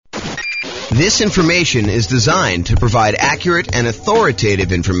This information is designed to provide accurate and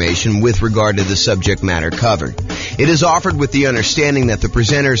authoritative information with regard to the subject matter covered. It is offered with the understanding that the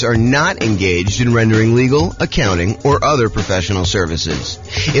presenters are not engaged in rendering legal, accounting, or other professional services.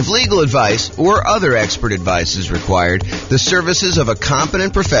 If legal advice or other expert advice is required, the services of a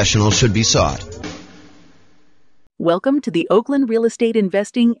competent professional should be sought. Welcome to the Oakland Real Estate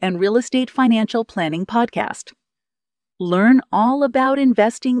Investing and Real Estate Financial Planning Podcast. Learn all about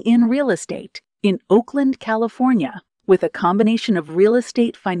investing in real estate in Oakland, California, with a combination of real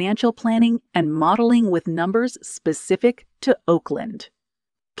estate financial planning and modeling with numbers specific to Oakland.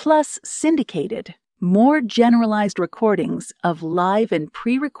 Plus syndicated, more generalized recordings of live and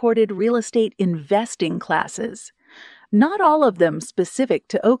pre-recorded real estate investing classes. Not all of them specific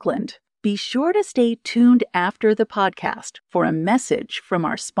to Oakland. Be sure to stay tuned after the podcast for a message from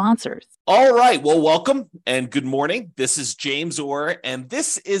our sponsors. All right. Well, welcome and good morning. This is James Orr, and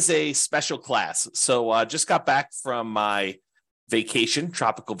this is a special class. So just got back from my vacation,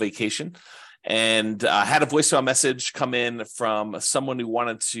 tropical vacation, and had a voicemail message come in from someone who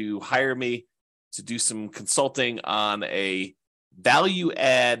wanted to hire me to do some consulting on a value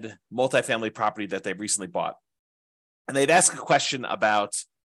add multifamily property that they recently bought. And they'd ask a question about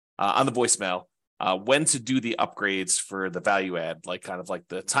on the voicemail, when to do the upgrades for the value add, like kind of like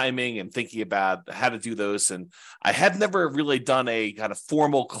the timing and thinking about how to do those. And I had never really done a kind of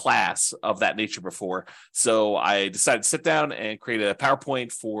formal class of that nature before. So I decided to sit down and create a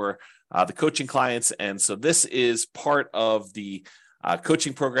PowerPoint for the coaching clients. And so this is part of the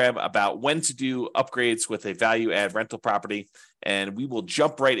coaching program about when to do upgrades with a value add rental property. And we will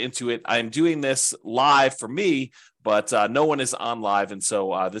jump right into it. I'm doing this live for me, but no one is on live. And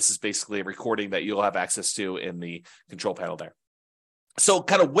so this is basically a recording that you'll have access to in the control panel there. So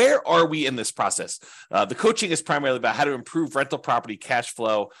kind of where are we in this process? The coaching is primarily about how to improve rental property cash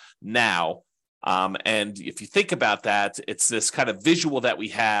flow now. And if you think about that, it's this kind of visual that we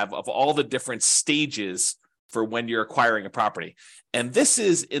have of all the different stages for when you're acquiring a property. And this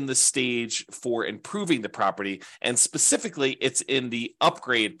is in the stage for improving the property. And specifically, it's in the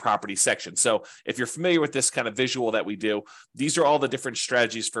upgrade property section. So if you're familiar with this kind of visual that we do, these are all the different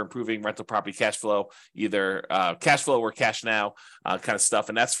strategies for improving rental property cash flow, either cash flow or cash now kind of stuff.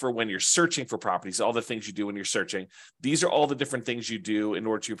 And that's for when you're searching for properties, all the things you do when you're searching. These are all the different things you do in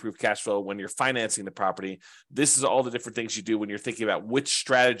order to improve cash flow when you're financing the property. This is all the different things you do when you're thinking about which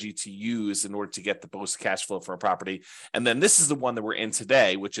strategy to use in order to get the most cash flow for a property. And then this is the one that we're in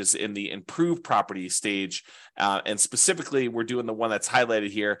today, which is in the improved property stage. And specifically, we're doing the one that's highlighted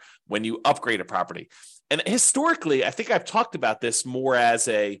here when you upgrade a property. And historically, I think I've talked about this more as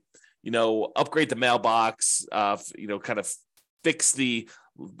a, upgrade the mailbox, kind of fix the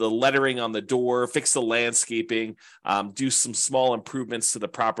lettering on the door, fix the landscaping, do some small improvements to the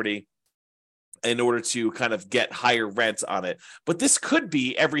property in order to kind of get higher rent on it. But this could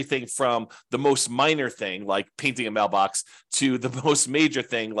be everything from the most minor thing, like painting a mailbox, to the most major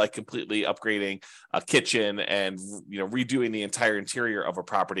thing, like completely upgrading a kitchen and, redoing the entire interior of a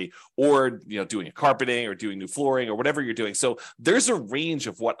property, or, doing a carpeting or doing new flooring or whatever you're doing. So there's a range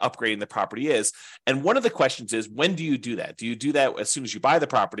of what upgrading the property is. And one of the questions is, when do you do that? Do you do that as soon as you buy the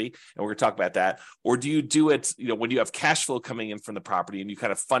property? And we're going to talk about that. Or do you do it, when you have cash flow coming in from the property and you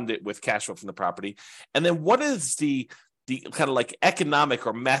kind of fund it with cash flow from the property? And then what is the kind of like economic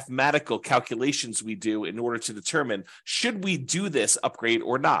or mathematical calculations we do in order to determine, should we do this upgrade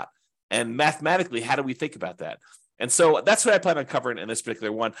or not? And mathematically, how do we think about that? And so that's what I plan on covering in this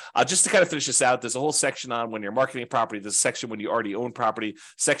particular one. Just to kind of finish this out, there's a whole section on when you're marketing a property. There's a section when you already own property,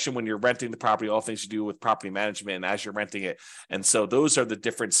 section when you're renting the property, all things to do with property management and as you're renting it. And so those are the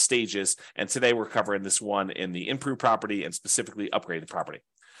different stages. And today we're covering this one in the improved property and specifically upgrade the property.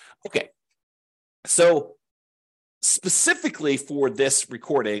 Okay. So specifically for this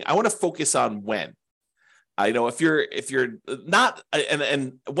recording, I want to focus on when. If you're not,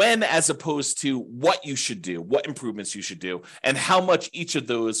 and when, as opposed to what you should do, what improvements you should do, and how much each of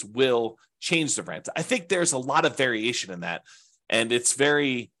those will change the rent. I think there's a lot of variation in that, and it's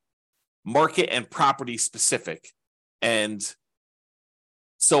very market and property specific. And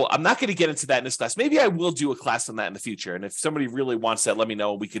so I'm not going to get into that in this class. Maybe I will do a class on that in the future. And if somebody really wants that, let me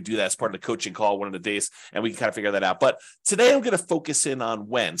know. We could do that as part of the coaching call one of the days, and we can kind of figure that out. But today I'm going to focus in on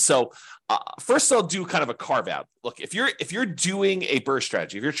when. So first I'll do kind of a carve out. Look, if you're doing a BRRRR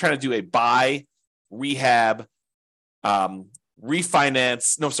strategy, if you're trying to do a buy, rehab, rent,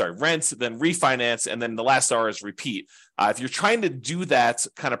 then refinance, and then the last R is repeat. If you're trying to do that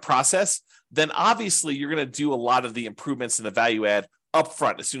kind of process, then obviously you're going to do a lot of the improvements in the value add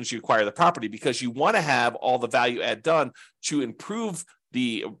upfront as soon as you acquire the property, because you want to have all the value add done to improve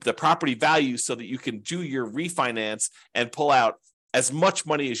the property value so that you can do your refinance and pull out as much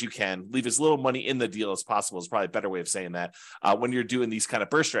money as you can, leave as little money in the deal as possible is probably a better way of saying that when you're doing these kind of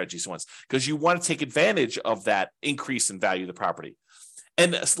burst strategies ones, because you want to take advantage of that increase in value of the property.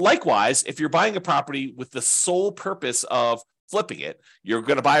 And likewise, if you're buying a property with the sole purpose of flipping it, you're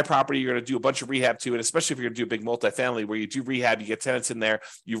going to buy a property, you're going to do a bunch of rehab to it, especially if you're going to do a big multifamily where you do rehab, you get tenants in there,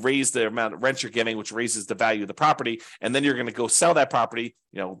 you raise the amount of rent you're getting, which raises the value of the property, and then you're going to go sell that property,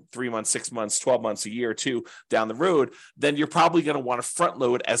 3 months, 6 months, 12 months, a year or two down the road, then you're probably going to want to front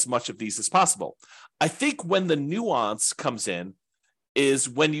load as much of these as possible. I think when the nuance comes in is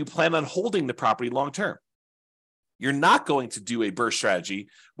when you plan on holding the property long term. You're not going to do a burst strategy,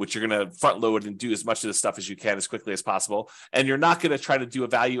 which you're going to front load and do as much of this stuff as you can as quickly as possible. And you're not going to try to do a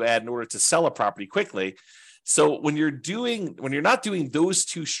value add in order to sell a property quickly. So when you're not doing those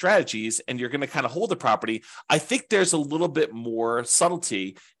two strategies and you're going to kind of hold the property, I think there's a little bit more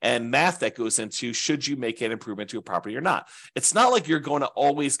subtlety and math that goes into should you make an improvement to a property or not. It's not like you're going to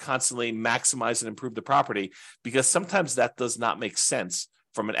always constantly maximize and improve the property, because sometimes that does not make sense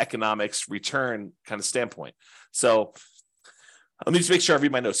from an economics return kind of standpoint. So let me just make sure I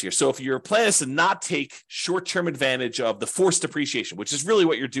read my notes here. So if your plan is to not take short-term advantage of the forced appreciation, which is really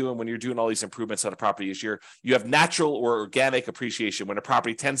what you're doing when you're doing all these improvements on a property, is you have natural or organic appreciation when a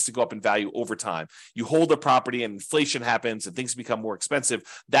property tends to go up in value over time. You hold a property and inflation happens and things become more expensive.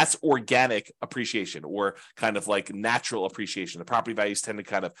 That's organic appreciation, or kind of like natural appreciation. The property values tend to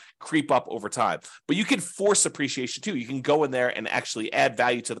kind of creep up over time. But you can force appreciation too. You can go in there and actually add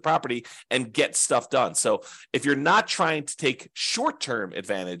value to the property and get stuff done. So if you're not trying to take short-term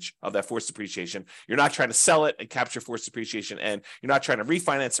advantage of that forced appreciation, you're not trying to sell it and capture forced appreciation, and you're not trying to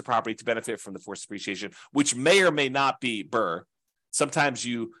refinance the property to benefit from the forced appreciation, which may or may not be BRRRR. Sometimes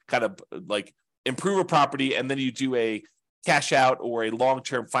you kind of like improve a property and then you do a cash out or a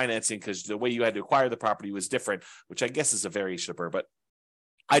long-term financing because the way you had to acquire the property was different, which I guess is a variation of BRRRR, but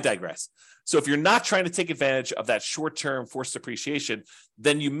I digress. So if you're not trying to take advantage of that short-term forced appreciation,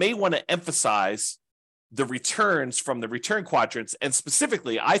 then you may want to emphasize the returns from the return quadrants, and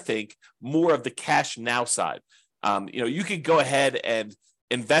specifically, I think, more of the cash now side. You could go ahead and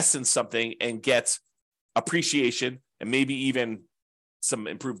invest in something and get appreciation and maybe even some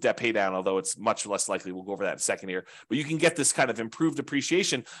improved debt pay down, although it's much less likely. We'll go over that in a second here. But you can get this kind of improved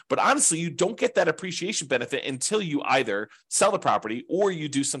appreciation. But honestly, you don't get that appreciation benefit until you either sell the property or you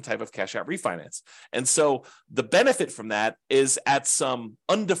do some type of cash out refinance. And so the benefit from that is at some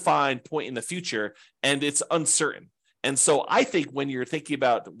undefined point in the future, and it's uncertain. And so I think when you're thinking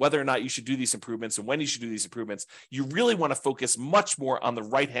about whether or not you should do these improvements and when you should do these improvements, you really want to focus much more on the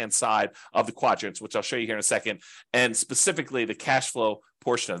right-hand side of the quadrants, which I'll show you here in a second, and specifically the cash flow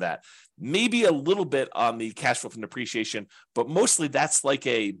portion of that. Maybe a little bit on the cash flow from depreciation, but mostly that's like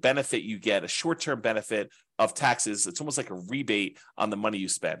a benefit you get, a short-term benefit of taxes. It's almost like a rebate on the money you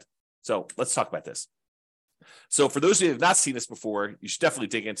spend. So let's talk about this. So for those of you who have not seen this before, you should definitely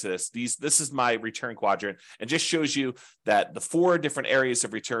dig into this. This is my return quadrant, and just shows you that the 4 different areas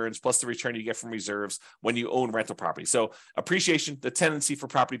of returns plus the return you get from reserves when you own rental property. So appreciation, the tendency for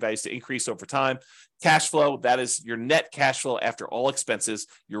property values to increase over time. Cash flow, that is your net cash flow after all expenses,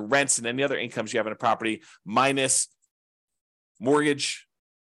 your rents and any other incomes you have in a property, minus mortgage,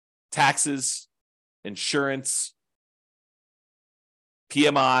 taxes, insurance,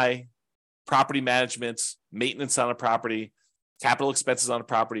 PMI, property management, maintenance on a property, capital expenses on a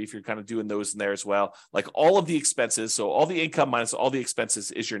property, if you're kind of doing those in there as well. Like all of the expenses, so all the income minus all the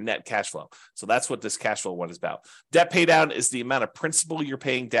expenses is your net cash flow. So that's what this cash flow one is about. Debt pay down is the amount of principal you're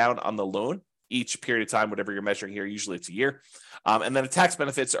paying down on the loan each period of time, whatever you're measuring here. Usually it's a year. And then the tax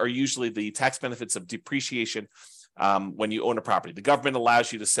benefits are usually the tax benefits of depreciation. When you own a property, the government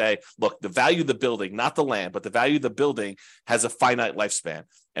allows you to say, look, the value of the building, not the land, but the value of the building has a finite lifespan.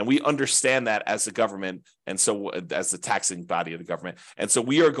 And we understand that as the government, and so as the taxing body of the government. And so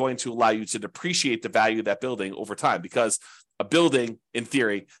we are going to allow you to depreciate the value of that building over time, because a building, in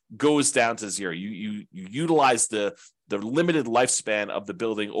theory, goes down to zero. You utilize the limited lifespan of the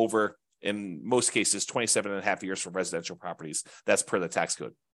building over, in most cases, 27 and a half years for residential properties. That's per the tax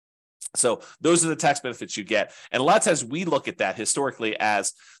code. So those are the tax benefits you get. And a lot of times we look at that historically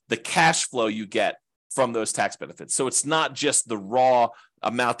as the cash flow you get from those tax benefits. So it's not just the raw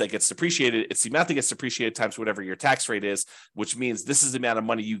amount that gets depreciated. It's the amount that gets depreciated times whatever your tax rate is, which means this is the amount of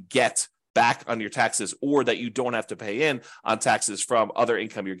money you get back on your taxes, or that you don't have to pay in on taxes from other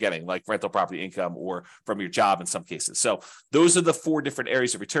income you're getting, like rental property income or from your job in some cases. So those are the 4 different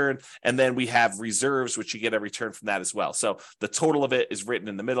areas of return. And then we have reserves, which you get a return from that as well. So the total of it is written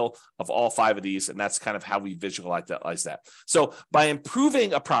in the middle of all 5 of these. And that's kind of how we visualize that. So by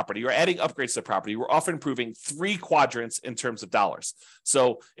improving a property or adding upgrades to the property, we're often improving 3 quadrants in terms of dollars.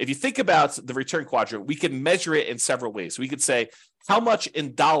 So if you think about the return quadrant, we can measure it in several ways. We could say, how much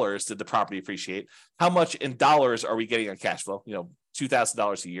in dollars did the property appreciate? How much in dollars are we getting on cash flow?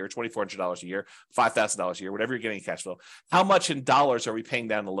 $2,000 a year, $2,400 a year, $5,000 a year, whatever you're getting in cash flow. How much in dollars are we paying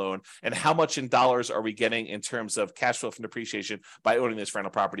down the loan? And how much in dollars are we getting in terms of cash flow from depreciation by owning this rental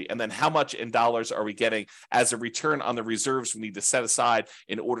property? And then how much in dollars are we getting as a return on the reserves we need to set aside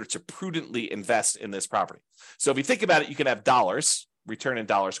in order to prudently invest in this property? So if you think about it, you can have dollars, return in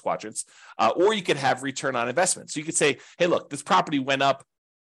dollars quadrants, or you could have return on investment. So you could say, hey, look, this property went up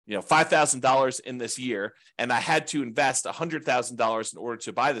 $5,000 in this year, and I had to invest $100,000 in order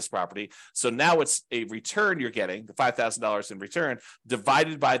to buy this property. So now it's a return you're getting, the $5,000 in return,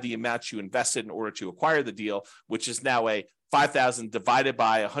 divided by the amount you invested in order to acquire the deal, which is now a $5,000 divided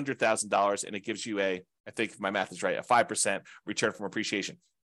by $100,000, and it gives you I think if my math is right, a 5% return from appreciation.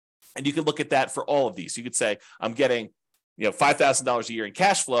 And you can look at that for all of these. You could say, I'm getting $5,000 a year in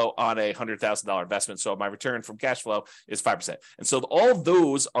cash flow on a $100,000 investment. So my return from cash flow is 5%. And so all of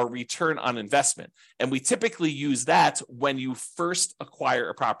those are return on investment. And we typically use that when you first acquire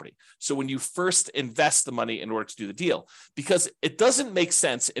a property. So when you first invest the money in order to do the deal, because it doesn't make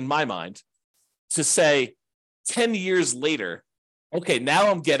sense in my mind to say 10 years later, okay, now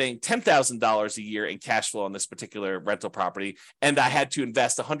I'm getting $10,000 a year in cash flow on this particular rental property, and I had to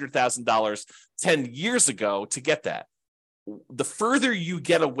invest $100,000 10 years ago to get that. The further you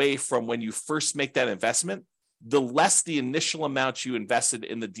get away from when you first make that investment, the less the initial amount you invested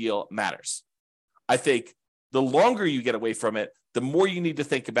in the deal matters. I think the longer you get away from it, the more you need to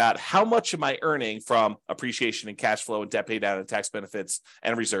think about how much am I earning from appreciation and cash flow and debt pay down and tax benefits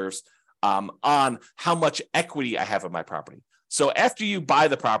and reserves on how much equity I have in my property. So after you buy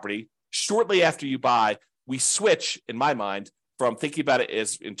the property, shortly after you buy, we switch, in my mind, from thinking about it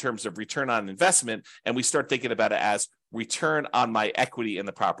as in terms of return on investment, and we start thinking about it as return on my equity in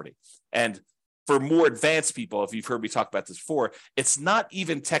the property. And for more advanced people, if you've heard me talk about this before, it's not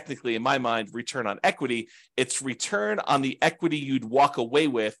even technically, in my mind, return on equity. It's return on the equity you'd walk away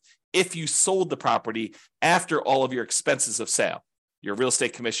with if you sold the property after all of your expenses of sale, your real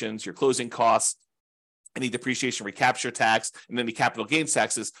estate commissions, your closing costs, any depreciation recapture tax, and any capital gains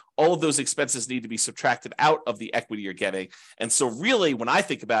taxes. All of those expenses need to be subtracted out of the equity you're getting. And so really, when I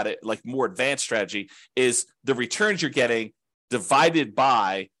think about it, like more advanced strategy is the returns you're getting divided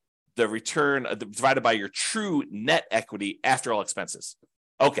by the return, divided by your true net equity after all expenses.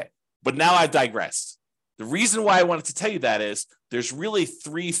 Okay, but now I've digressed. The reason why I wanted to tell you that is there's really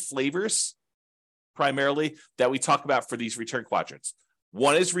 3 flavors primarily that we talk about for these return quadrants.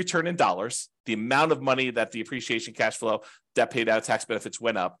 One is return in dollars, the amount of money that the appreciation, cash flow, debt paid out, tax benefits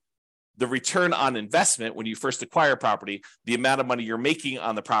went up. The return on investment, when you first acquire property, the amount of money you're making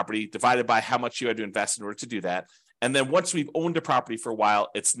on the property divided by how much you had to invest in order to do that. And then once we've owned a property for a while,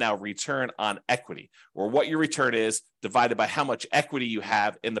 it's now return on equity, or what your return is divided by how much equity you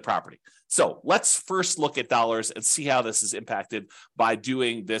have in the property. So let's first look at dollars and see how this is impacted by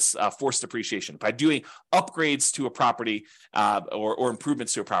doing this forced depreciation, by doing upgrades to a property or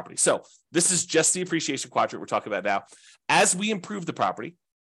improvements to a property. So this is just the appreciation quadrant we're talking about now. As we improve the property,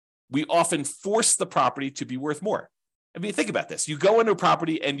 we often force the property to be worth more. I mean, think about this. You go into a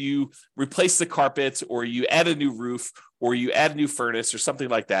property and you replace the carpet, or you add a new roof, or you add a new furnace or something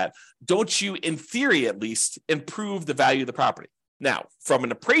like that. Don't you, in theory at least, improve the value of the property? Now, from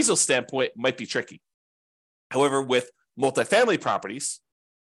an appraisal standpoint, it might be tricky. However, with multifamily properties,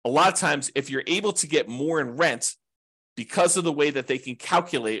 a lot of times if you're able to get more in rent because of the way that they can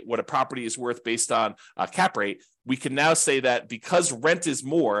calculate what a property is worth based on a cap rate, we can now say that because rent is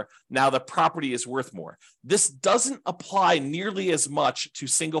more, now the property is worth more. This doesn't apply nearly as much to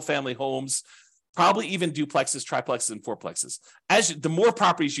single family homes, probably even duplexes, triplexes, and fourplexes. The more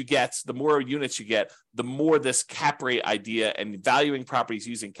properties you get, the more units you get, the more this cap rate idea and valuing properties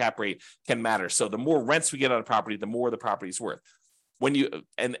using cap rate can matter. So the more rents we get on a property, the more the property is worth. When you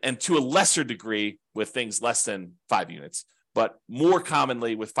and to a lesser degree with things less than 5 units, but more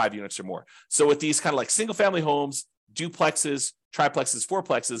commonly with 5 units or more. So with these kind of like single family homes, duplexes, triplexes,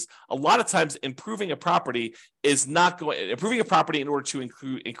 fourplexes, a lot of times improving a property in order to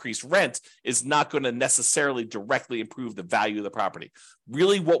increase rent is not going to necessarily directly improve the value of the property.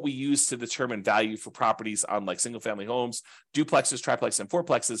 Really what we use to determine value for properties on like single family homes, duplexes, triplexes, and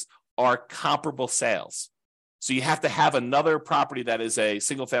fourplexes are comparable sales. So you have to have another property that is a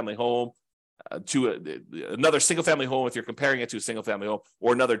single family home another single family home if you're comparing it to a single family home,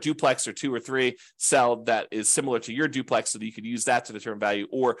 or another duplex or 2 or 3 sell that is similar to your duplex so that you can use that to determine value,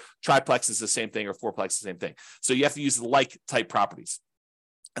 or triplex is the same thing, or fourplex is the same thing. So you have to use like type properties.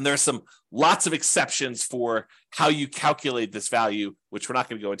 And there are lots of exceptions for how you calculate this value, which we're not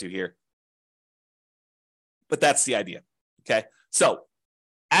going to go into here. But that's the idea. Okay. So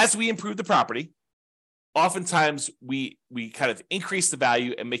as we improve the property, oftentimes we kind of increase the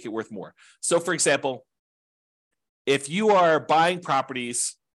value and make it worth more. So for example, if you are buying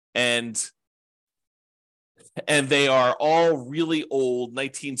properties and they are all really old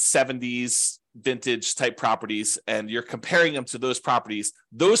 1970s vintage type properties, and you're comparing them to those properties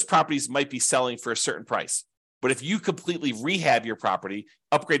might be selling for a certain price. But if you completely rehab your property,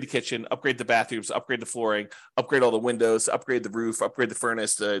 upgrade the kitchen, upgrade the bathrooms, upgrade the flooring, upgrade all the windows, upgrade the roof, upgrade the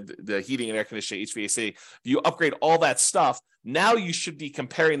furnace, the heating and air conditioning, HVAC, if you upgrade all that stuff, now you should be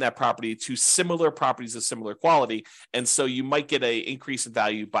comparing that property to similar properties of similar quality. And so you might get an increase in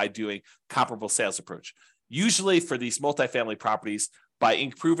value by doing comparable sales approach. Usually for these multifamily properties, by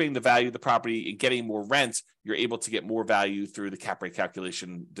improving the value of the property and getting more rent, you're able to get more value through the cap rate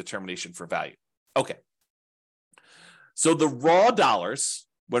calculation determination for value. Okay. So the raw dollars,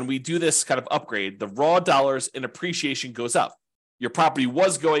 when we do this kind of upgrade, the raw dollars in appreciation goes up. Your property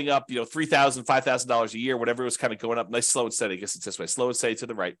was going up, $3,000, $5,000 a year, whatever it was kind of going up, nice, slow and steady. I guess it's this way, slow and steady to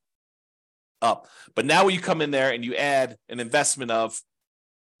the right, up. But now when you come in there and you add an investment of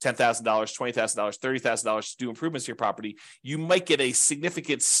 $10,000, $20,000, $30,000 to do improvements to your property, you might get a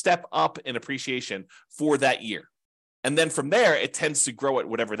significant step up in appreciation for that year. And then from there, it tends to grow at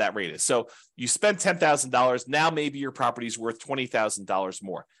whatever that rate is. So you spend $10,000, now maybe your property is worth $20,000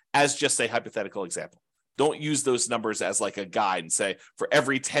 more, as just a hypothetical example. Don't use those numbers as like a guide and say, for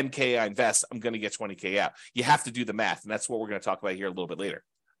every 10K I invest, I'm going to get 20K out. You have to do the math, and that's what we're going to talk about here a little bit later.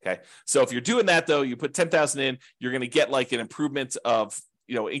 Okay. So if you're doing that, though, you put $10,000 in, you're going to get like an improvement of,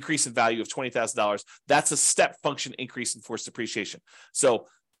 increase in value of $20,000. That's a step function increase in forced depreciation. So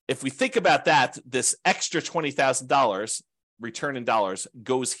if we think about that, this extra $20,000 return in dollars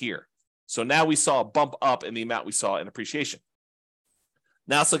goes here. So now we saw a bump up in the amount we saw in appreciation.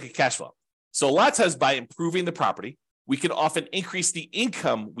 Now let's look at cash flow. So a lot of times by improving the property, we can often increase the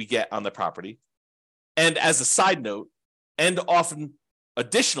income we get on the property. And as a side note, and often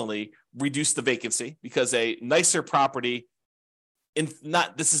additionally reduce the vacancy, because a nicer property,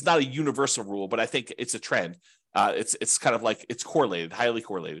 this is not a universal rule, but I think it's a trend. It's kind of like it's correlated, highly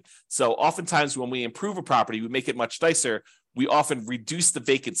correlated. So oftentimes when we improve a property, we make it much nicer, we often reduce the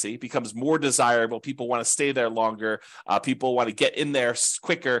vacancy, becomes more desirable. People want to stay there longer. People want to get in there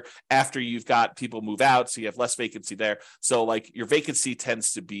quicker after you've got people move out, so you have less vacancy there. So like your vacancy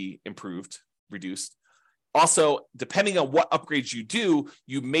tends to be improved, reduced. Also, depending on what upgrades you do,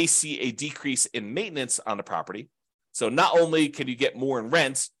 you may see a decrease in maintenance on the property. So not only can you get more in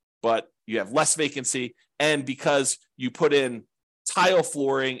rent, but you have less vacancy. And because you put in tile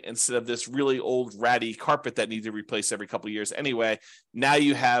flooring instead of this really old ratty carpet that needs to replace every couple of years anyway, now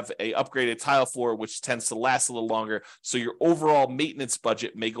you have a upgraded tile floor, which tends to last a little longer. So your overall maintenance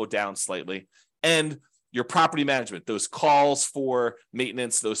budget may go down slightly. And your property management, those calls for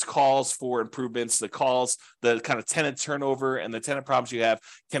maintenance, those calls for improvements, the kind of tenant turnover and the tenant problems you have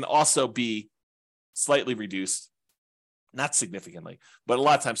can also be slightly reduced. Not significantly, but a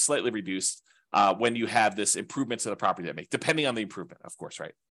lot of times slightly reduced when you have this improvement to the property that make, depending on the improvement, of course,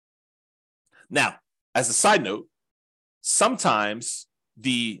 right? Now, as a side note, sometimes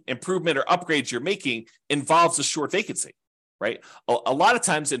the improvement or upgrades you're making involves a short vacancy, right? A lot of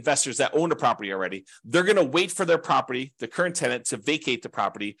times investors that own a property already, they're going to wait for their property, the current tenant, to vacate the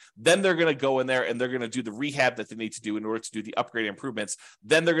property. Then they're going to go in there and they're going to do the rehab that they need to do in order to do the upgrade improvements.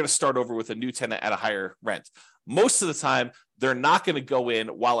 Then they're going to start over with a new tenant at a higher rent. Most of the time, they're not going to go in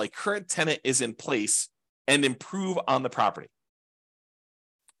while a current tenant is in place and improve on the property,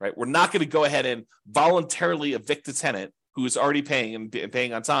 right? We're not going to go ahead and voluntarily evict the tenant who is already paying and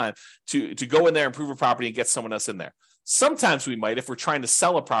paying on time to go in there, improve a property, and get someone else in there. Sometimes we might if we're trying to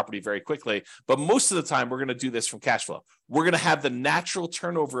sell a property very quickly, but most of the time we're going to do this from cash flow. We're going to have the natural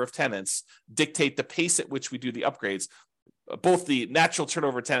turnover of tenants dictate the pace at which we do the upgrades, both the natural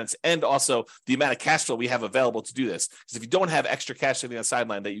turnover of tenants and also the amount of cash flow we have available to do this. Because if you don't have extra cash sitting on the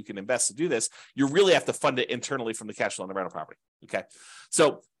sideline that you can invest to do this, you really have to fund it internally from the cash flow on the rental property. Okay.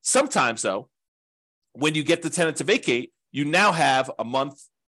 So sometimes though, when you get the tenant to vacate, you now have a month,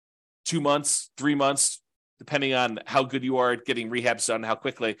 2 months, 3 months, depending on how good you are at getting rehabs done, how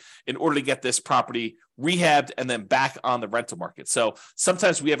quickly, in order to get this property rehabbed and then back on the rental market. So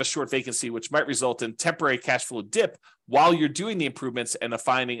sometimes we have a short vacancy, which might result in temporary cash flow dip while you're doing the improvements and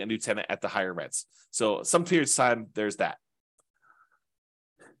finding a new tenant at the higher rents. So some periods of time, there's that.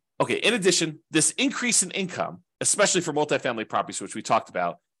 Okay, in addition, this increase in income, especially for multifamily properties, which we talked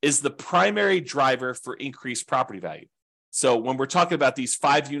about, is the primary driver for increased property value. So when we're talking about these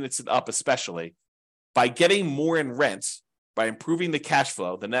 5 units and up, especially, by getting more in rent, by improving the cash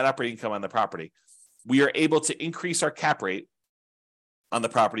flow, the net operating income on the property, we are able to increase our cap rate on the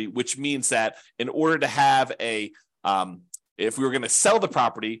property, which means that in order to have if we were going to sell the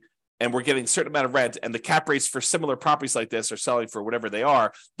property and we're getting a certain amount of rent and the cap rates for similar properties like this are selling for whatever they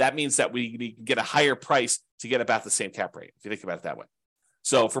are, that means that we can get a higher price to get about the same cap rate, if you think about it that way.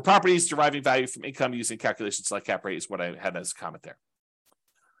 So for properties deriving value from income using calculations like cap rate is what I had as a comment there.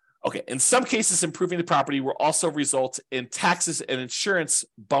 Okay, in some cases, improving the property will also result in taxes and insurance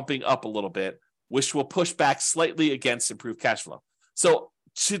bumping up a little bit, which will push back slightly against improved cash flow. So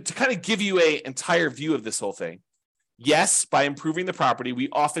to kind of give you an entire view of this whole thing, yes, by improving the property, we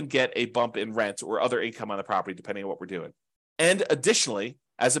often get a bump in rent or other income on the property, depending on what we're doing. And additionally,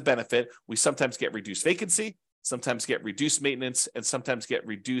 as a benefit, we sometimes get reduced vacancy, sometimes get reduced maintenance, and sometimes get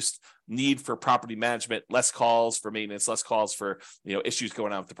reduced need for property management, less calls for maintenance, less calls for issues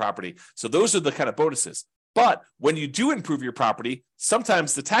going on with the property. So those are the kind of bonuses. But when you do improve your property,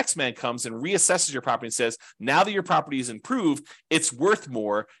 sometimes the tax man comes and reassesses your property and says, now that your property is improved, it's worth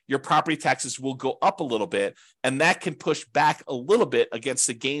more. Your property taxes will go up a little bit, and that can push back a little bit against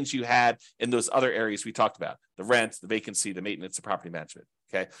the gains you had in those other areas we talked about, the rent, the vacancy, the maintenance, the property management.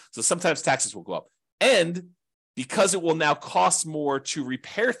 Okay, so sometimes taxes will go up. And because it will now cost more to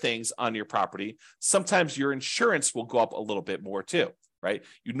repair things on your property, sometimes your insurance will go up a little bit more too, right?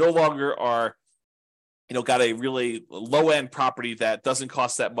 You no longer are got a really low-end property that doesn't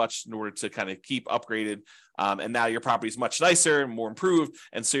cost that much in order to kind of keep upgraded. And now your property is much nicer and more improved.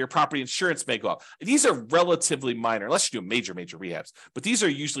 And so your property insurance may go up. These are relatively minor, unless you do major rehabs, but these are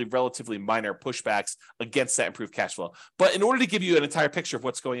usually relatively minor pushbacks against that improved cash flow. But in order to give you an entire picture of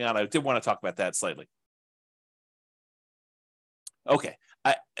what's going on, I did want to talk about that slightly. Okay.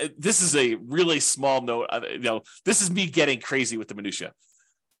 This is a really small note. This is me getting crazy with the minutia.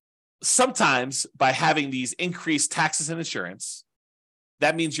 Sometimes by having these increased taxes and insurance,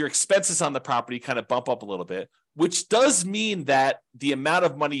 that means your expenses on the property kind of bump up a little bit, which does mean that the amount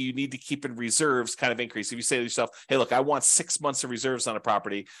of money you need to keep in reserves kind of increase. If you say to yourself, hey, look, I want 6 months of reserves on a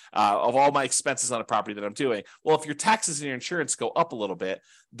property of all my expenses on a property that I'm doing. Well, if your taxes and your insurance go up a little bit,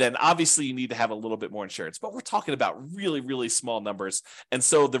 then obviously you need to have a little bit more insurance. But we're talking about really, really small numbers. And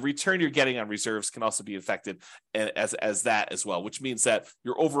so the return you're getting on reserves can also be affected as that as well, which means that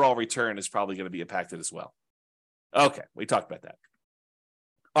your overall return is probably going to be impacted as well. Okay, we talked about that.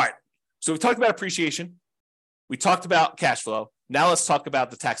 All right, so we talked about appreciation. We talked about cash flow. Now let's talk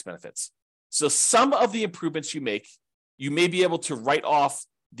about the tax benefits. So some of the improvements you make, you may be able to write off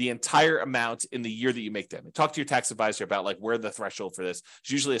the entire amount in the year that you make them. And talk to your tax advisor about where the threshold for this.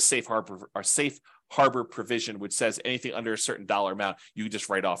 It's usually a safe harbor provision, which says anything under a certain dollar amount, you just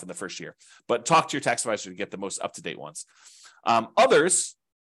write off in the first year. But talk to your tax advisor to get the most up-to-date ones. Others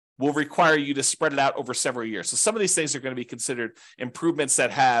will require you to spread it out over several years. So some of these things are going to be considered improvements that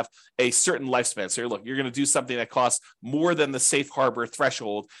have a certain lifespan. So you're going to do something that costs more than the safe harbor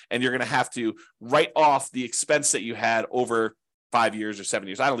threshold, and you're going to have to write off the expense that you had over 5 years or 7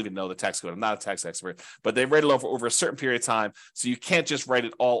 years. I don't even know the tax code. I'm not a tax expert, but they write it over a certain period of time. So you can't just write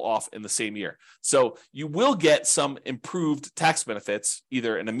it all off in the same year. So you will get some improved tax benefits,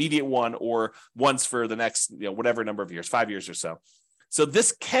 either an immediate one or ones for the next, whatever number of years, 5 years or so. So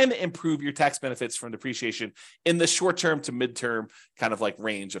this can improve your tax benefits from depreciation in the short term to midterm kind of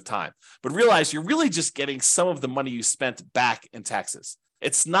range of time. But realize you're really just getting some of the money you spent back in taxes.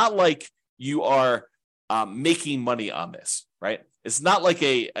 It's not like you are making money on this, right? It's not like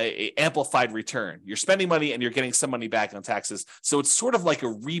a amplified return. You're spending money and you're getting some money back on taxes. So it's sort of like a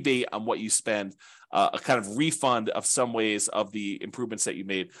rebate on what you spend, a kind of refund of some ways of the improvements that you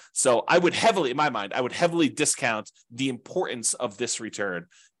made. So in my mind, I would heavily discount the importance of this return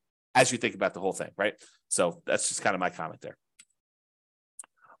as you think about the whole thing, right? So that's just kind of my comment there.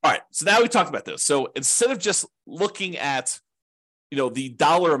 All right, so now we talked about this. So instead of just looking at, the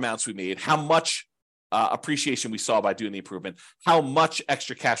dollar amounts we made, how much appreciation we saw by doing the improvement, how much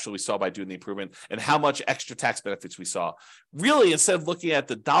extra cash flow we saw by doing the improvement, and how much extra tax benefits we saw. Really, instead of looking at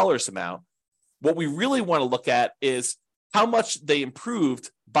the dollars amount, what we really want to look at is how much they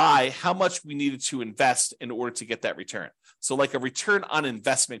improved by how much we needed to invest in order to get that return. So like a return on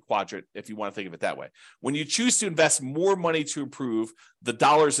investment quadrant, if you want to think of it that way. When you choose to invest more money to improve the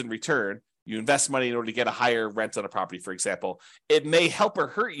dollars in return, you invest money in order to get a higher rent on a property, for example, it may help or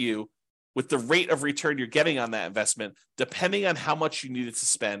hurt you with the rate of return you're getting on that investment, depending on how much you needed to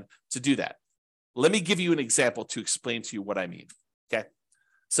spend to do that. Let me give you an example to explain to you what I mean, okay?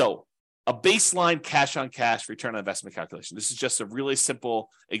 So a baseline cash on cash return on investment calculation. This is just a really simple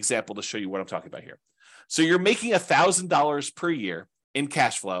example to show you what I'm talking about here. So you're making $1,000 per year in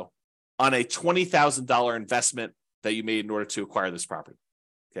cash flow on a $20,000 investment that you made in order to acquire this property.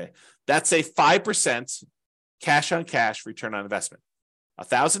 Okay, that's a 5% cash on cash return on investment.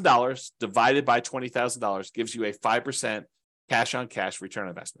 $1,000 divided by $20,000 gives you a 5% cash on cash return on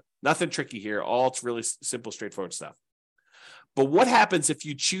investment. Nothing tricky here. All it's really simple, straightforward stuff. But what happens if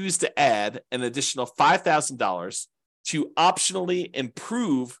you choose to add an additional $5,000 to optionally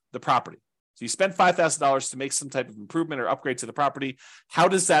improve the property? So you spend $5,000 to make some type of improvement or upgrade to the property. How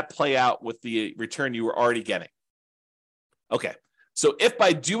does that play out with the return you were already getting? Okay, so if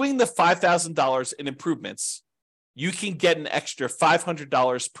by doing the $5,000 in improvements, you can get an extra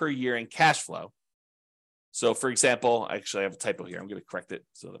 $500 per year in cash flow. So for example, actually I have a typo here. I'm going to correct it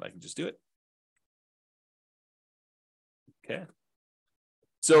so that I can just do it. Okay.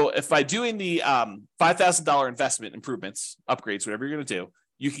 So if by doing the $5,000 investment improvements, upgrades, whatever you're going to do,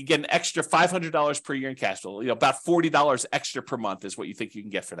 you can get an extra $500 per year in cash flow. About $40 extra per month is what you think you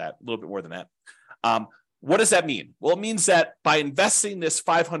can get for that. A little bit more than that. What does that mean? Well, it means that by investing this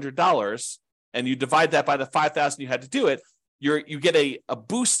 $500 and you divide that by the $5,000 you had to do it, you get a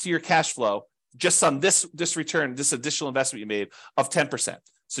boost to your cash flow just on this return, this additional investment you made of 10%.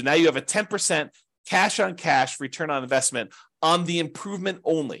 So now you have a 10% cash on cash return on investment on the improvement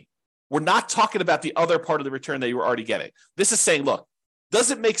only. We're not talking about the other part of the return that you were already getting. This is saying, look, does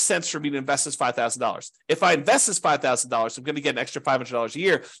it make sense for me to invest this $5,000? If I invest this $5,000, I'm going to get an extra $500 a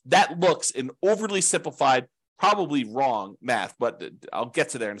year. That looks an overly simplified, probably wrong math, but I'll get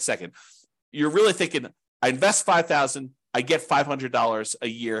to there in a second. You're really thinking, I invest $5,000, I get $500 a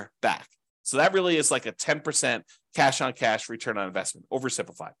year back. So that really is like a 10% cash on cash return on investment,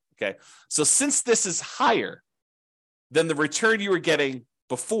 oversimplified. Okay. So since this is higher than the return you were getting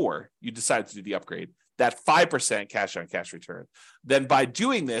before you decided to do the upgrade, that 5% cash on cash return, then by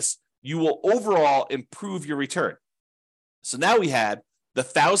doing this, you will overall improve your return. So now we had the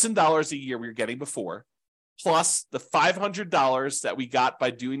 $1,000 a year we were getting before, plus the $500 that we got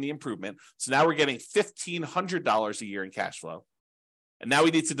by doing the improvement. So now we're getting $1,500 a year in cash flow. And now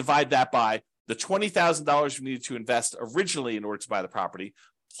we need to divide that by the $20,000 we needed to invest originally in order to buy the property,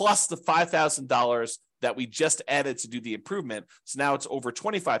 plus the $5,000 that we just added to do the improvement. So now it's over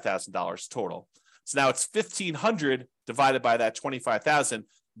 $25,000 total. So now it's $1,500 divided by that $25,000.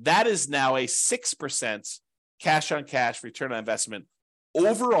 That is now a 6% cash on cash return on investment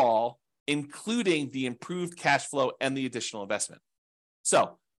overall, including the improved cash flow and the additional investment.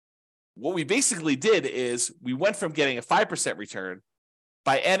 So what we basically did is we went from getting a 5% return.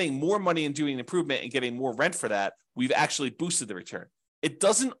 By adding more money and doing an improvement and getting more rent for that, we've actually boosted the return. It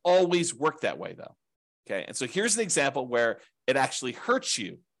doesn't always work that way, though. Okay, and so here's an example where it actually hurts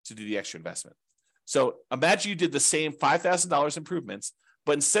you to do the extra investment. So imagine you did the same $5,000 improvements,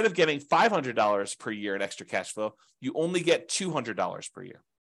 but instead of getting $500 per year in extra cash flow, you only get $200 per year.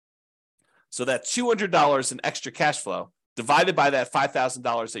 So that $200 in extra cash flow divided by that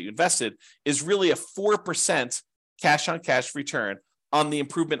 $5,000 that you invested is really a 4% cash on cash return on the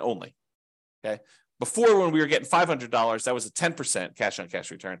improvement only. Okay. Before, when we were getting $500, that was a 10% cash on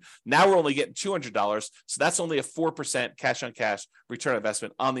cash return. Now we're only getting $200. So that's only a 4% cash on cash return on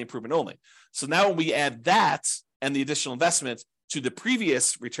investment on the improvement only. So now when we add that and the additional investment to the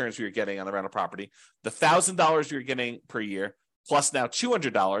previous returns we were getting on the rental property, the $1,000 we were getting per year, plus now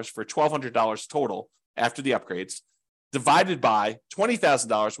 $200 for $1,200 total after the upgrades, divided by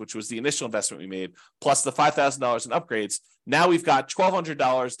 $20,000, which was the initial investment we made, plus the $5,000 in upgrades. Now we've got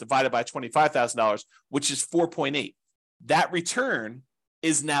 $1,200 divided by $25,000, which is 4.8. That return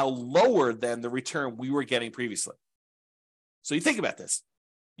is now lower than the return we were getting previously. So you think about this.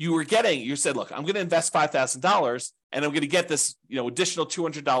 You said, look, I'm going to invest $5,000 and I'm going to get this, additional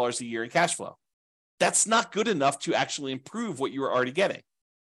 $200 a year in cash flow. That's not good enough to actually improve what you were already getting.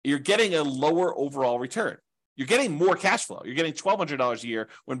 You're getting a lower overall return. You're getting more cash flow. You're getting $1,200 a year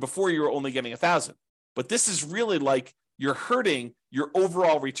when before you were only getting $1,000. But this is really like you're hurting your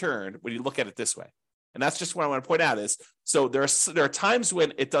overall return when you look at it this way. And that's just what I want to point out is, so there are times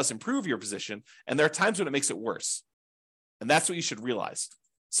when it does improve your position, and there are times when it makes it worse. And that's what you should realize.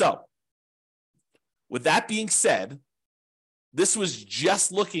 So with that being said, this was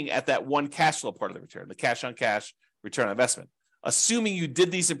just looking at that one cash flow part of the return, the cash on cash return on investment, assuming you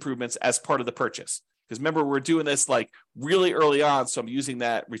did these improvements as part of the purchase. Because remember, we're doing this like really early on, so I'm using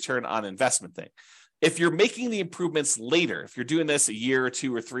that return on investment thing. If you're making the improvements later, if you're doing this a year or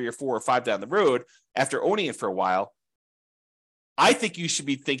 2 or 3 or 4 or 5 down the road after owning it for a while, I think you should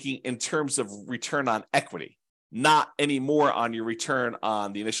be thinking in terms of return on equity, not anymore on your return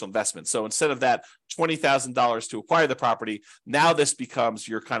on the initial investment. So instead of that $20,000 to acquire the property, now this becomes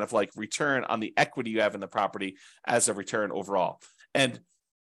your kind of like return on the equity you have in the property as a return overall. And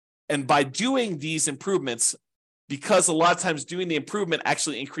by doing these improvements, because a lot of times doing the improvement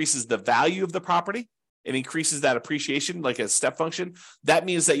actually increases the value of the property, it increases that appreciation like a step function, that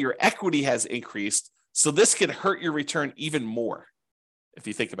means that your equity has increased. So this could hurt your return even more if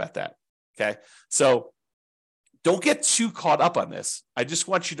you think about that. Okay. So don't get too caught up on this. I just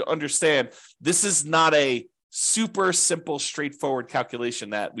want you to understand this is not a super simple, straightforward calculation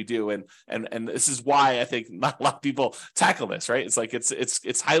that we do. And this is why I think not a lot of people tackle this, right? It's like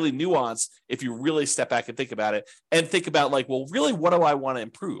it's highly nuanced if you really step back and think about it and think about like, well, really, what do I want to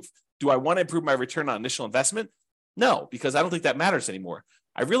improve? Do I want to improve my return on initial investment? No, because I don't think that matters anymore.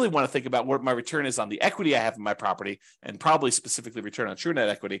 I really want to think about what my return is on the equity I have in my property and probably specifically return on true net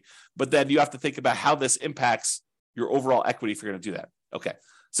equity. But then you have to think about how this impacts your overall equity if you're going to do that. Okay.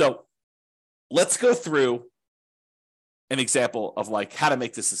 So let's go through an example of like how to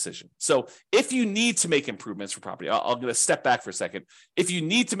make this decision. So if you need to make improvements for property, I'm going to step back for a second. If you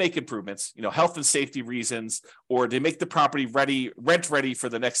need to make improvements, health and safety reasons, or to make the property ready, rent ready for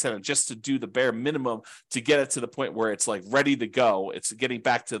the next tenant, just to do the bare minimum to get it to the point where it's like ready to go, it's getting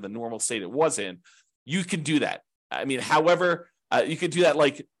back to the normal state it was in, you can do that. I mean, however, you can do that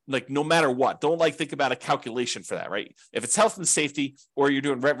like no matter what. Don't like think about a calculation for that, right? If it's health and safety or you're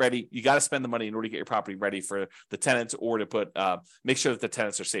doing rent ready, you got to spend the money in order to get your property ready for the tenants or to put make sure that the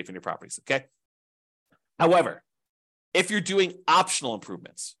tenants are safe in your properties. Okay. However, if you're doing optional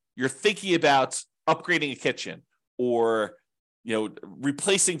improvements, you're thinking about upgrading a kitchen or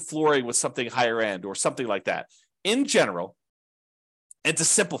replacing flooring with something higher end or something like that. In general, and to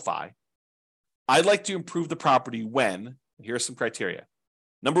simplify, I'd like to improve the property when, here are some criteria.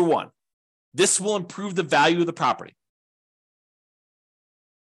 Number one, this will improve the value of the property.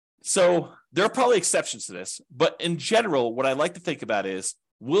 So there are probably exceptions to this, but in general, what I like to think about is,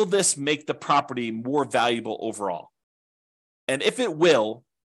 will this make the property more valuable overall? And if it will,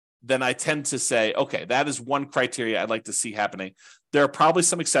 then I tend to say, okay, that is one criteria I'd like to see happening. There are probably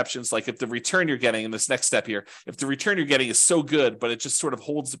some exceptions, like if the return you're getting in this next step here, if the return you're getting is so good, but it just sort of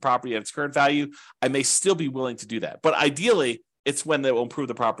holds the property at its current value, I may still be willing to do that. But ideally, it's when they will improve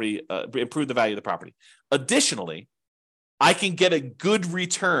the property, improve the value of the property. Additionally, I can get a good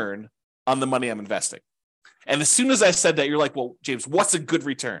return on the money I'm investing. And as soon as I said that, you're like, well, James, what's a good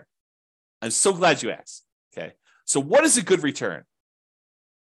return? I'm so glad you asked. Okay. So what is a good return?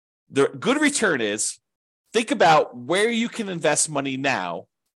 The good return is, think about where you can invest money now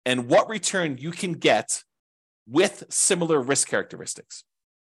and what return you can get with similar risk characteristics.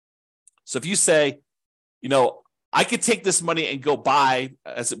 So if you say, I could take this money and go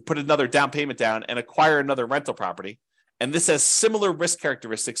put another down payment down and acquire another rental property, and this has similar risk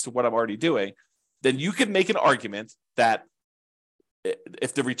characteristics to what I'm already doing, then you could make an argument that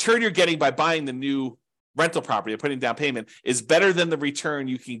if the return you're getting by buying the new rental property and putting down payment is better than the return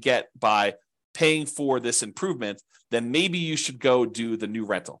you can get by paying for this improvement, then maybe you should go do the new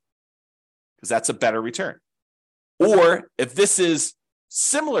rental because that's a better return. Or if this is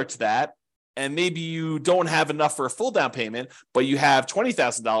similar to that, and maybe you don't have enough for a full down payment, but you have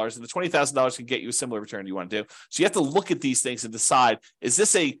 $20,000 and the $20,000 can get you a similar return you want to do. So you have to look at these things and decide, is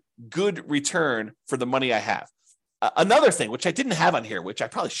this a good return for the money I have? Another thing, which I didn't have on here, which I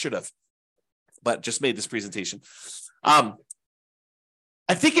probably should have, but just made this presentation. I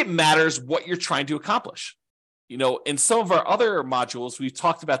think it matters what you're trying to accomplish. In some of our other modules, we've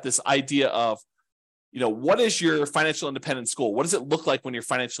talked about this idea of, what is your financial independence goal? What does it look like when you're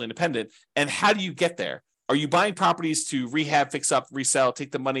financially independent? And how do you get there? Are you buying properties to rehab, fix up, resell,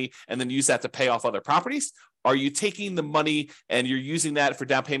 take the money, and then use that to pay off other properties? Are you taking the money and you're using that for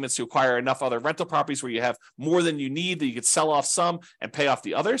down payments to acquire enough other rental properties where you have more than you need that you could sell off some and pay off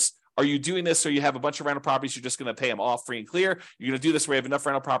the others? Are you doing this so you have a bunch of rental properties, you're just going to pay them off free and clear? You're going to do this where you have enough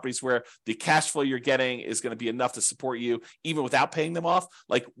rental properties where the cash flow you're getting is going to be enough to support you even without paying them off?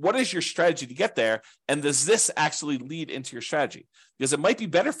 Like, what is your strategy to get there? And does this actually lead into your strategy? Because it might be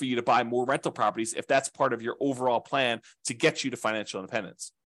better for you to buy more rental properties if that's part of your overall plan to get you to financial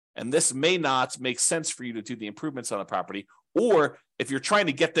independence. And this may not make sense for you to do the improvements on the property. Or if you're trying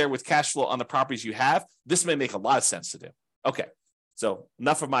to get there with cash flow on the properties you have, this may make a lot of sense to do. Okay, so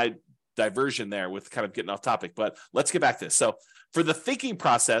enough of my diversion there with kind of getting off topic, but let's get back to this. So for the thinking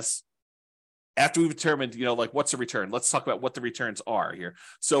process, after we've determined, like what's a return, let's talk about what the returns are here.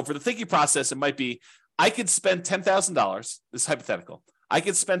 So for the thinking process, it might be, I could spend $10,000. This is hypothetical. I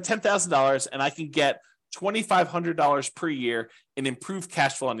could spend $10,000 and I can get $2,500 per year in improved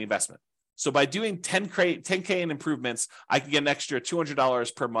cash flow on the investment. So by doing 10K in improvements, I can get an extra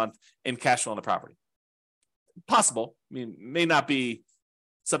 $200 per month in cash flow on the property. Possible. I mean, may not be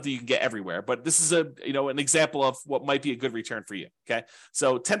something you can get everywhere, but this is an example of what might be a good return for you. Okay.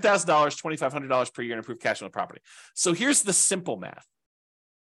 So $10,000, $2,500 per year in improved cash flow on the property. So here's the simple math,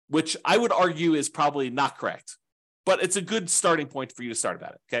 which I would argue is probably not correct, but it's a good starting point for you to start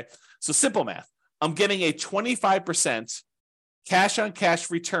about it. Okay. So simple math. I'm getting a 25% cash on cash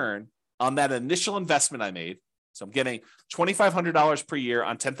return on that initial investment I made. So I'm getting $2,500 per year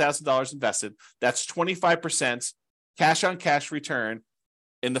on $10,000 invested. That's 25% cash on cash return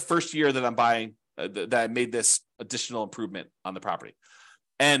in the first year that I'm buying, that I made this additional improvement on the property.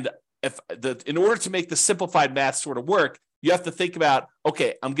 And in order to make the simplified math sort of work, you have to think about,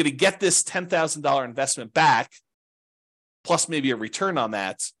 okay, I'm going to get this $10,000 investment back, plus maybe a return on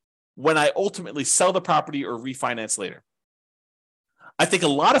that, when I ultimately sell the property or refinance later. I think a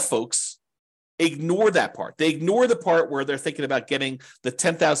lot of folks ignore that part. They ignore the part where they're thinking about getting the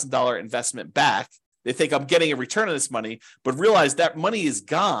 $10,000 investment back. They think I'm getting a return on this money, but realize that money is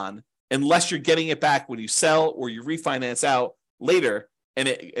gone unless you're getting it back when you sell or you refinance out later. And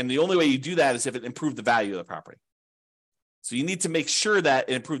the only way you do that is if it improved the value of the property. So you need to make sure that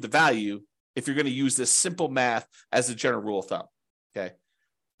it improved the value if you're going to use this simple math as a general rule of thumb. Okay.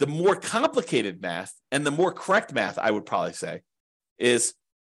 The more complicated math and the more correct math, I would probably say, is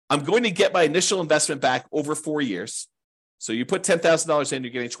I'm going to get my initial investment back over 4 years. So you put $10,000 in,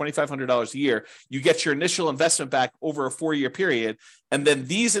 you're getting $2,500 a year. You get your initial investment back over a 4-year period. And then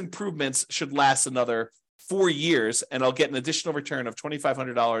these improvements should last another 4 years. And I'll get an additional return of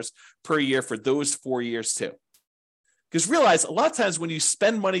 $2,500 per year for those 4 years too. Because realize a lot of times when you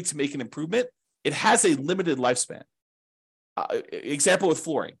spend money to make an improvement, it has a limited lifespan. Example with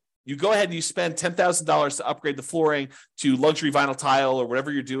flooring. You go ahead and you spend $10,000 to upgrade the flooring to luxury vinyl tile or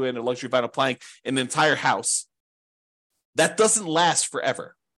whatever you're doing, a luxury vinyl plank in the entire house. That doesn't last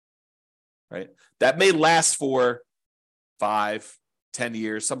forever, right? That may last for 5, 10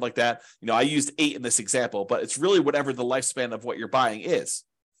 years, something like that. I used 8 in this example, but it's really whatever the lifespan of what you're buying is.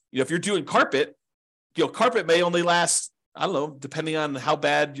 If you're doing carpet, carpet may only last, I don't know, depending on how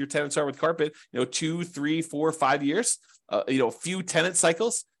bad your tenants are with carpet, 2, 3, 4, 5 years, a few tenant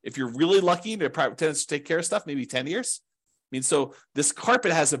cycles. If you're really lucky, the private tenants take care of stuff, maybe 10 years. So this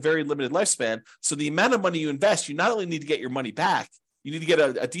carpet has a very limited lifespan. So the amount of money you invest, you not only need to get your money back, you need to get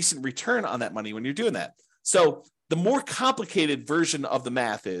a decent return on that money when you're doing that. So the more complicated version of the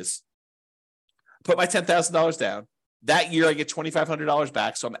math is put my $10,000 down. That year I get $2,500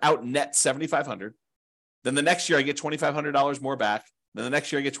 back. So I'm out net $7,500. Then the next year I get $2,500 more back. Then the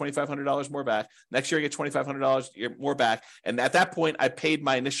next year I get $2,500 more back. Next year I get $2,500 more back. And at that point, I paid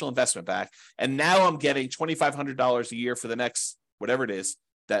my initial investment back. And now I'm getting $2,500 a year for the next, whatever it is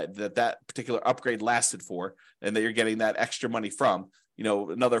that particular upgrade lasted for, and that you're getting that extra money from,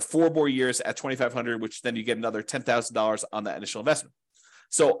 another 4 more years at $2,500, which then you get another $10,000 on that initial investment.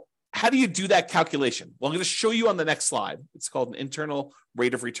 So how do you do that calculation? Well, I'm going to show you on the next slide. It's called an internal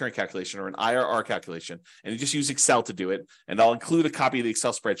rate of return calculation, or an IRR calculation. And you just use Excel to do it. And I'll include a copy of the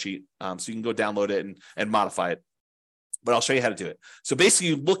Excel spreadsheet so you can go download it and modify it. But I'll show you how to do it. So basically,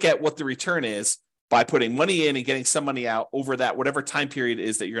 you look at what the return is by putting money in and getting some money out over that, whatever time period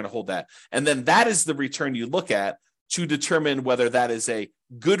is that you're going to hold that. And then that is the return you look at to determine whether that is a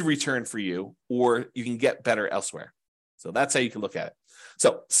good return for you or you can get better elsewhere. So that's how you can look at it.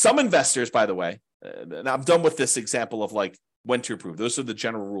 So some investors, by the way, and I'm done with this example of like when to approve. Those are the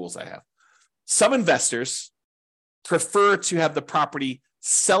general rules I have. Some investors prefer to have the property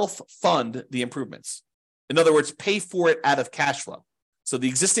self-fund the improvements. In other words, pay for it out of cash flow. So the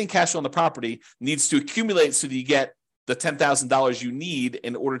existing cash flow on the property needs to accumulate so that you get the $10,000 you need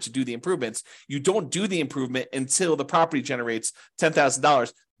in order to do the improvements. You don't do the improvement until the property generates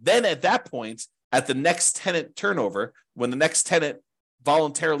 $10,000. Then at that point, at the next tenant turnover, when the next tenant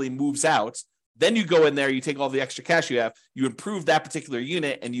voluntarily moves out, then you go in there, you take all the extra cash you have, you improve that particular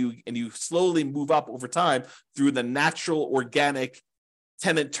unit, and you slowly move up over time through the natural organic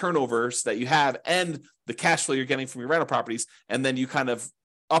tenant turnovers that you have and the cash flow you're getting from your rental properties, and then you kind of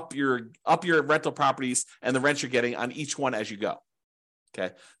up your rental properties and the rent you're getting on each one as you go.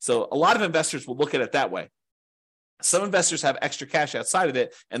 Okay, so a lot of investors will look at it that way. Some investors have extra cash outside of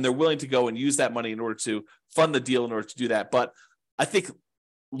it, and they're willing to go and use that money in order to fund the deal in order to do that. But I think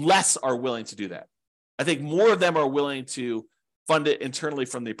less are willing to do that. I think more of them are willing to fund it internally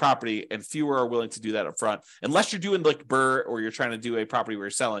from the property, and fewer are willing to do that up front. Unless you're doing like BRRRR or you're trying to do a property where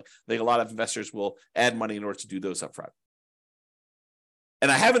you're selling, I think a lot of investors will add money in order to do those up front.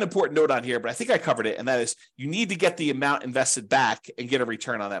 And I have an important note on here, but I think I covered it, and that is you need to get the amount invested back and get a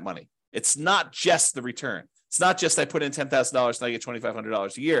return on that money. It's not just the return. It's not just I put in $10,000 and I get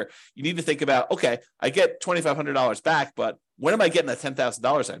 $2,500 a year. You need to think about, okay, I get $2,500 back, but when am I getting that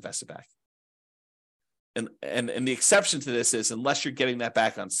 $10,000 I invested back? And the exception to this is unless you're getting that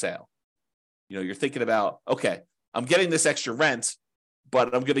back on sale. You're thinking about, okay, I'm getting this extra rent,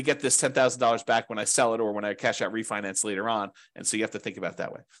 but I'm going to get this $10,000 back when I sell it or when I cash out refinance later on. And so you have to think about it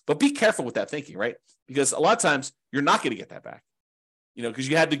that way. But be careful with that thinking, right? Because a lot of times you're not going to get that back, because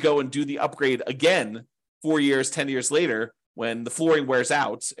you had to go and do the upgrade again 4 years, 10 years later when the flooring wears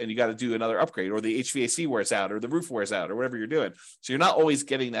out and you got to do another upgrade, or the HVAC wears out, or the roof wears out, or whatever you're doing. So you're not always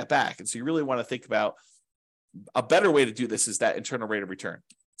getting that back. And so you really want to think about a better way to do this is that internal rate of return.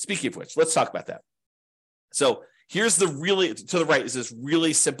 Speaking of which, let's talk about that. So here's to the right is this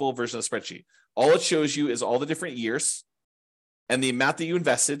really simple version of the spreadsheet. All it shows you is all the different years and the amount that you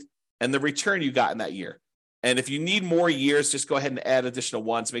invested and the return you got in that year. And if you need more years, just go ahead and add additional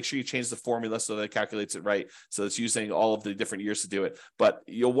ones. Make sure you change the formula so that it calculates it right. So it's using all of the different years to do it. But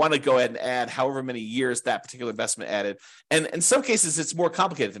you'll want to go ahead and add however many years that particular investment added. And in some cases, it's more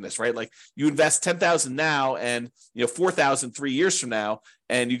complicated than this, right? Like you invest $10,000 now and $4,000 3 years from now,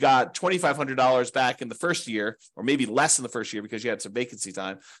 and you got $2,500 back in the first year, or maybe less in the first year because you had some vacancy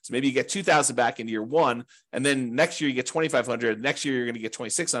time. So maybe you get $2,000 back in year one, and then next year you get $2,500. Next year you're going to get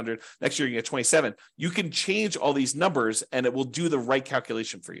 $2,600. Next year you get $2,700. You can change all these numbers, and it will do the right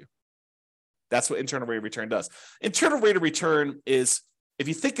calculation for you. That's what internal rate of return does. Internal rate of return is, if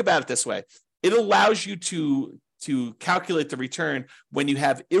you think about it this way, it allows you to calculate the return when you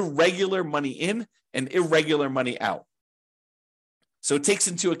have irregular money in and irregular money out. So it takes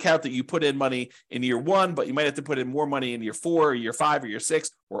into account that you put in money in year one, but you might have to put in more money in year 4 or year 5 or year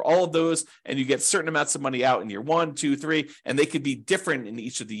 6 or all of those. And you get certain amounts of money out in year 1, 2, 3, and they could be different in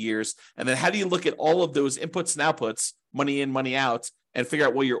each of the years. And then how do you look at all of those inputs and outputs, money in, money out, and figure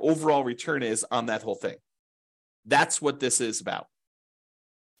out what your overall return is on that whole thing? That's what this is about.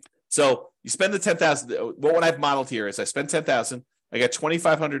 So you spend the $10,000. What I've modeled here is I spend $10,000. I got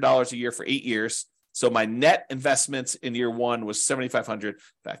 $2,500 a year for 8 years. So my net investments in year one was $7,500. In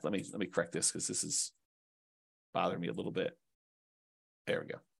fact, let me correct this because this is bothering me a little bit. There we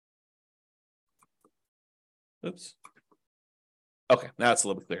go. Oops. Okay, now it's a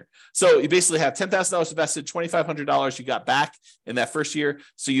little bit clearer. So you basically have $10,000 invested, $2,500 you got back in that first year.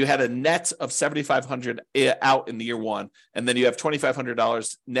 So you had a net of $7,500 out in the year one, and then you have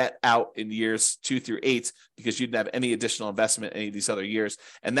 $2,500 net out in years 2 through 8 because you didn't have any additional investment any of these other years,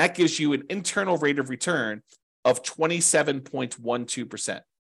 and that gives you an internal rate of return of 27.12%.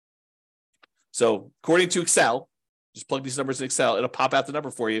 So according to Excel, just plug these numbers in Excel, it'll pop out the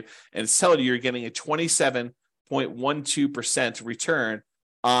number for you, and it's telling you you're getting a 27.12% return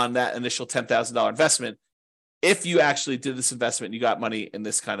on that initial $10,000 investment if you actually did this investment and you got money in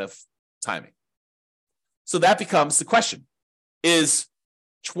this kind of timing. So that becomes the question. Is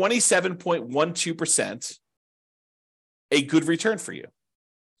 27.12% a good return for you?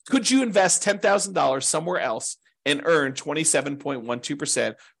 Could you invest $10,000 somewhere else and earn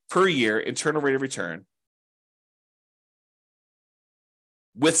 27.12% per year internal rate of return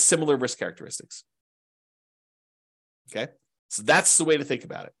with similar risk characteristics? Okay, so that's the way to think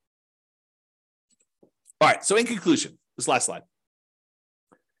about it. All right, so in conclusion, this last slide.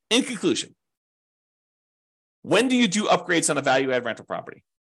 In conclusion, when do you do upgrades on a value-add rental property?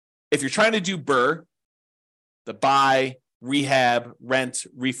 If you're trying to do BRRRR, the buy, rehab, rent,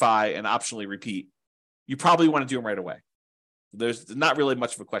 refi, and optionally repeat, you probably want to do them right away. There's not really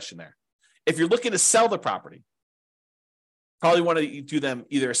much of a question there. If you're looking to sell the property, probably want to do them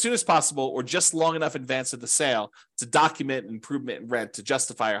either as soon as possible or just long enough in advance of the sale to document improvement in rent to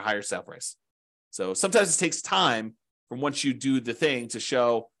justify a higher sale price. So sometimes it takes time from once you do the thing to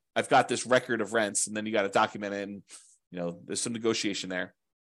show I've got this record of rents, and then you got to document it, and there's some negotiation there.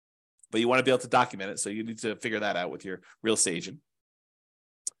 But you want to be able to document it, so you need to figure that out with your real estate agent.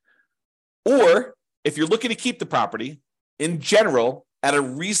 Or if you're looking to keep the property, in general, at a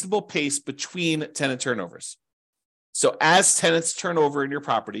reasonable pace between tenant turnovers. So as tenants turn over in your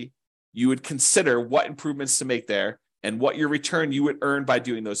property, you would consider what improvements to make there and what your return you would earn by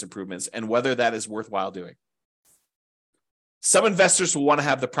doing those improvements and whether that is worthwhile doing. Some investors will want to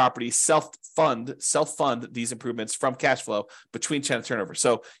have the property self-fund these improvements from cash flow between tenant turnover.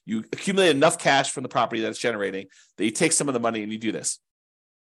 So you accumulate enough cash from the property that it's generating that you take some of the money and you do this.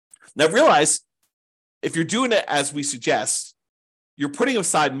 Now realize, if you're doing it as we suggest, you're putting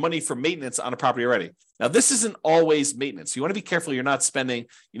aside money for maintenance on a property already. Now, this isn't always maintenance. You want to be careful you're not spending,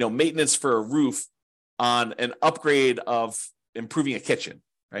 maintenance for a roof on an upgrade of improving a kitchen,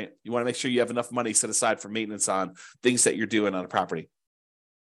 right? You want to make sure you have enough money set aside for maintenance on things that you're doing on a property.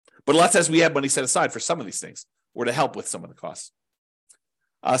 But a lot of times we have money set aside for some of these things or to help with some of the costs.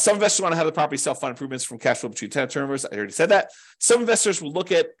 Some investors want to have the property self-fund improvements from cash flow between tenant turnovers. I already said that. Some investors will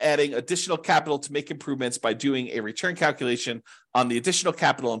look at adding additional capital to make improvements by doing a return calculation on the additional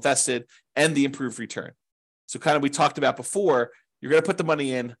capital invested and the improved return. So kind of we talked about before, you're going to put the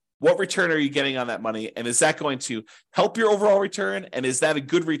money in. What return are you getting on that money? And is that going to help your overall return? And is that a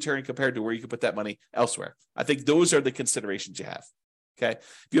good return compared to where you could put that money elsewhere? I think those are the considerations you have. Okay.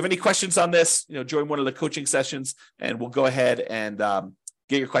 If you have any questions on this, join one of the coaching sessions and we'll go ahead and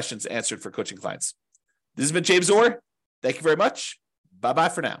get your questions answered for coaching clients. This has been James Orr. Thank you very much. Bye-bye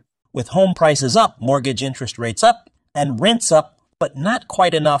for now. With home prices up, mortgage interest rates up, and rents up, but not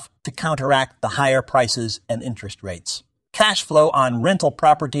quite enough to counteract the higher prices and interest rates. Cash flow on rental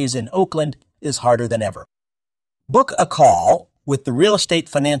properties in Oakland is harder than ever. Book a call with the Real Estate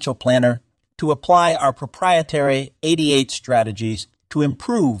Financial Planner to apply our proprietary 88 strategies to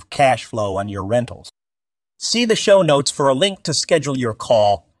improve cash flow on your rentals. See the show notes for a link to schedule your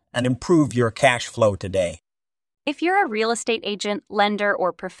call and improve your cash flow today. If you're a real estate agent, lender,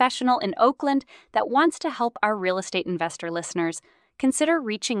 or professional in Oakland that wants to help our real estate investor listeners, consider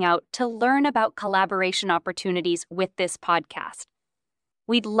reaching out to learn about collaboration opportunities with this podcast.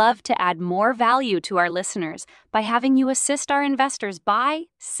 We'd love to add more value to our listeners by having you assist our investors buy,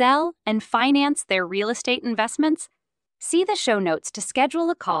 sell, and finance their real estate investments. See the show notes to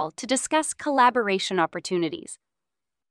schedule a call to discuss collaboration opportunities.